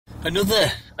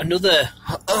Another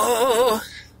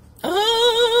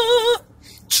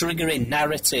triggering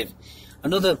narrative.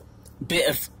 Another bit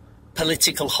of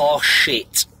political horse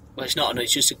shit. Well, it's not.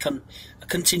 It's just a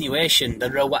continuation. The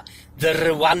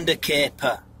Rwanda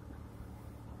caper.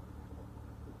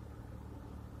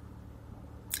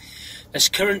 As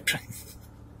current.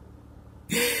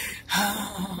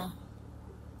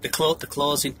 The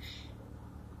closing.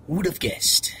 Who would have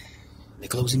guessed? The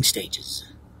closing stages.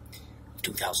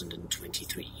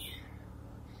 2023.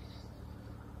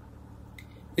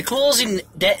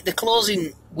 The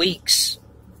closing weeks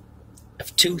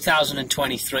of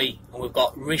 2023, and we've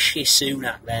got Rishi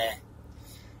Sunak there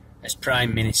as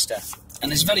Prime Minister,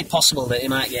 and it's very possible that he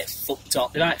might get fucked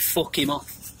up. They might fuck him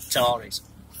off, Tories,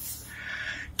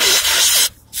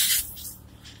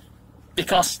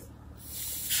 because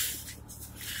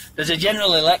there's a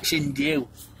general election due.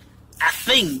 I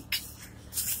think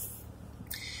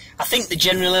the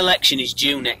general election is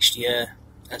due next year,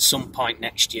 at some point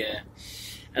next year.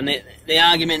 And the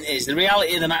argument is, the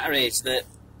reality of the matter is that,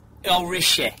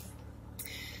 Rishi,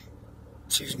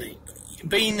 excuse me,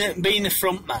 being the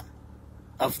front man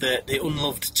of the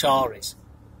unloved Tories,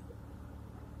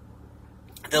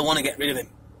 they'll want to get rid of him.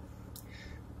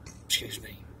 Excuse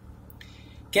me.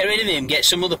 Get rid of him, get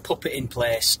some other puppet in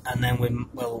place, and then we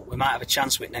might have a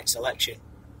chance with next election.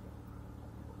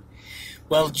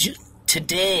 Well,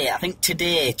 Tuesday, what is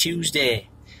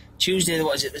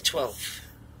it, the 12th?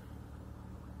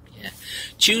 Yeah.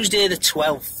 Tuesday the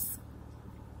 12th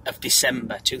of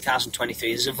December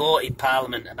 2023, there's a vote in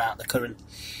Parliament about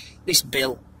this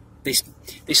bill, this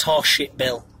horseshit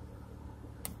bill,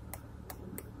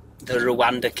 the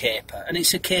Rwanda caper. And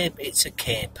it's a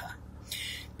caper.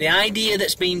 The idea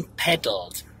that's been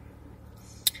peddled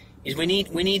is we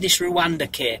need this Rwanda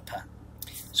caper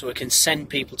so we can send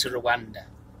people to Rwanda.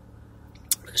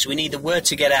 Because we need the word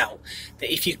to get out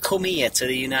that if you come here to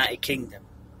the United Kingdom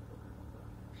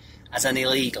as an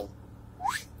illegal,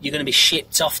 you're going to be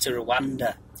shipped off to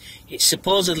Rwanda. It's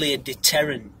supposedly a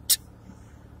deterrent.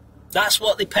 That's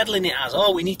what they're peddling it as.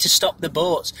 Oh, we need to stop the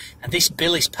boats, and this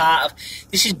bill is part of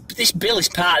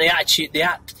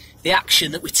the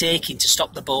action that we're taking to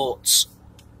stop the boats.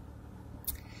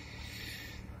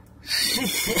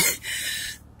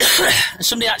 And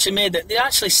somebody actually they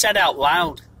actually said out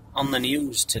loud on the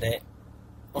news today,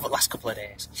 over the last couple of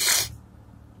days.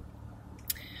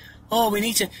 Oh,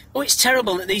 it's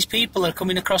terrible that these people are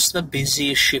coming across the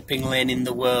busiest shipping lane in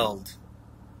the world.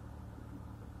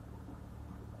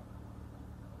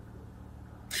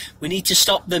 We need to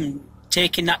stop them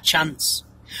taking that chance.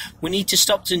 We need to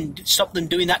stop them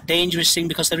doing that dangerous thing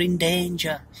because they're in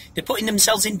danger. They're putting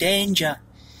themselves in danger.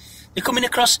 They're coming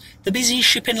across the busiest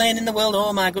shipping lane in the world.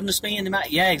 Oh my goodness me!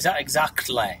 Yeah,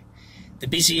 exactly. The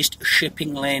busiest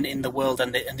shipping lane in the world,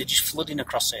 and they're just flooding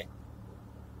across it.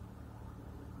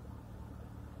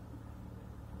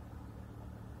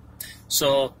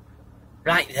 So,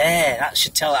 right there, that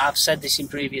should tell. I've said this in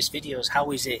previous videos.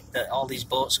 How is it that all these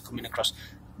boats are coming across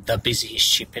the busiest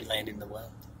shipping lane in the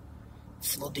world,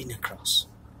 flooding across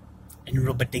in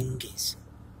rubber dinghies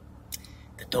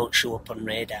that don't show up on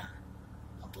radar?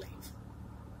 I believe.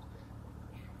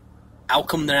 How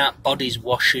come there aren't bodies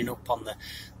washing up on the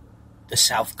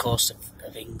south coast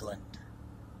of England?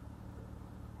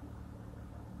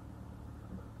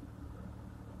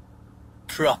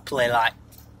 Properly, like,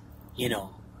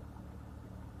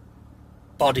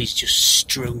 bodies just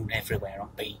strewn everywhere on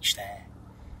beach there.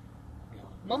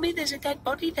 Mummy, there's a dead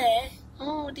body there.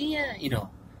 Oh dear.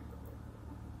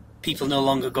 People no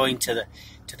longer going to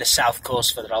the south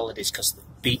coast for their holidays because the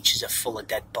beaches are full of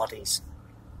dead bodies.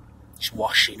 Just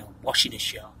washing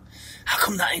ashore. How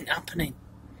come that ain't happening?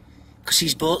 Because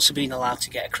these boats are being allowed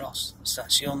to get across. So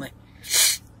that's the only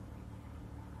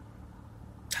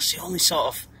sort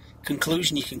of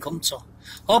conclusion you can come to.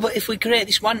 Oh, but if we create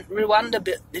this one Rwanda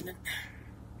bit,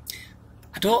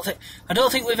 I don't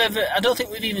think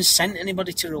we've even sent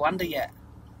anybody to Rwanda yet.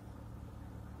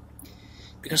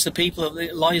 Because the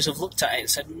lawyers have looked at it and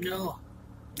said, no,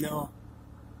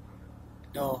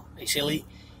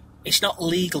 it's not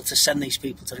legal to send these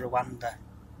people to Rwanda.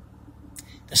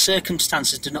 The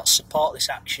circumstances do not support this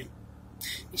action.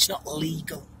 It's not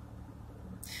legal.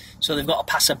 So they've got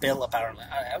to pass a bill, apparently.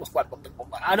 I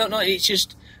don't know, it's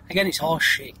just, again, it's horse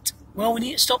shit. Well, we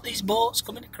need to stop these boats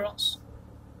coming across.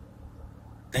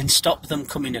 Then stop them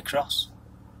coming across.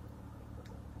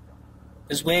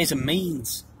 There's ways and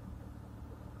means.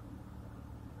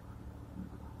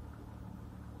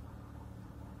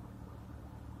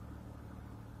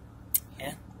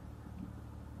 Yeah.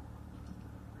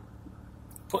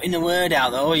 Putting the word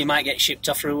out that, you might get shipped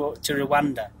off to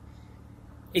Rwanda.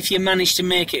 if you manage to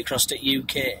make it across to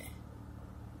UK,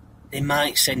 they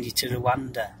might send you to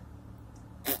Rwanda.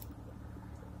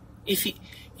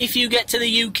 If you get to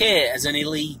the UK as an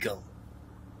illegal,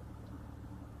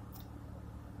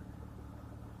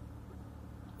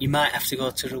 you might have to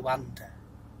go to Rwanda.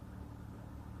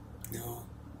 No.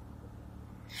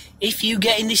 If you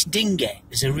get in this dinghy,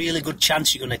 there's a really good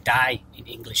chance you're going to die in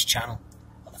English Channel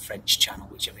or the French Channel,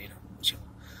 whichever,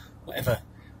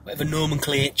 whatever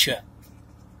nomenclature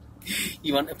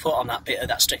you want to put on that bit of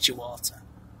that stretch of water.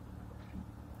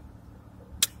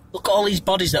 Look at all these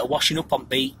bodies that are washing up on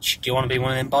beach. Do you want to be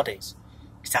one of them bodies?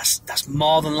 Because that's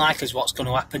more than likely what's going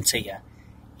to happen to you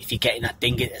if you get in that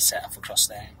dinghy that's set off across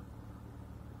there.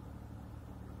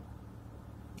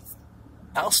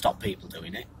 That'll stop people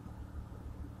doing it.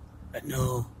 But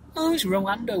no, it's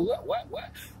Rwanda. What?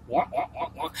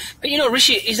 But you know,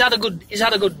 Rishi, he's had a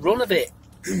good run of it.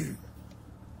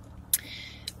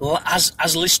 Well,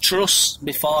 as Liz Truss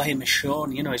before him has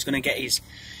shown, you know, he's going to get his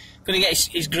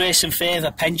grace and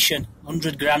favour pension,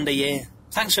 100 grand a year.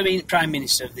 Thanks for being Prime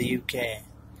Minister of the UK.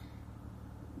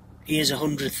 Here's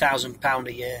 £100,000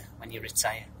 a year when you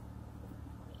retire.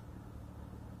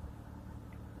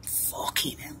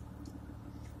 Fucking hell.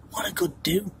 What a good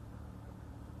do.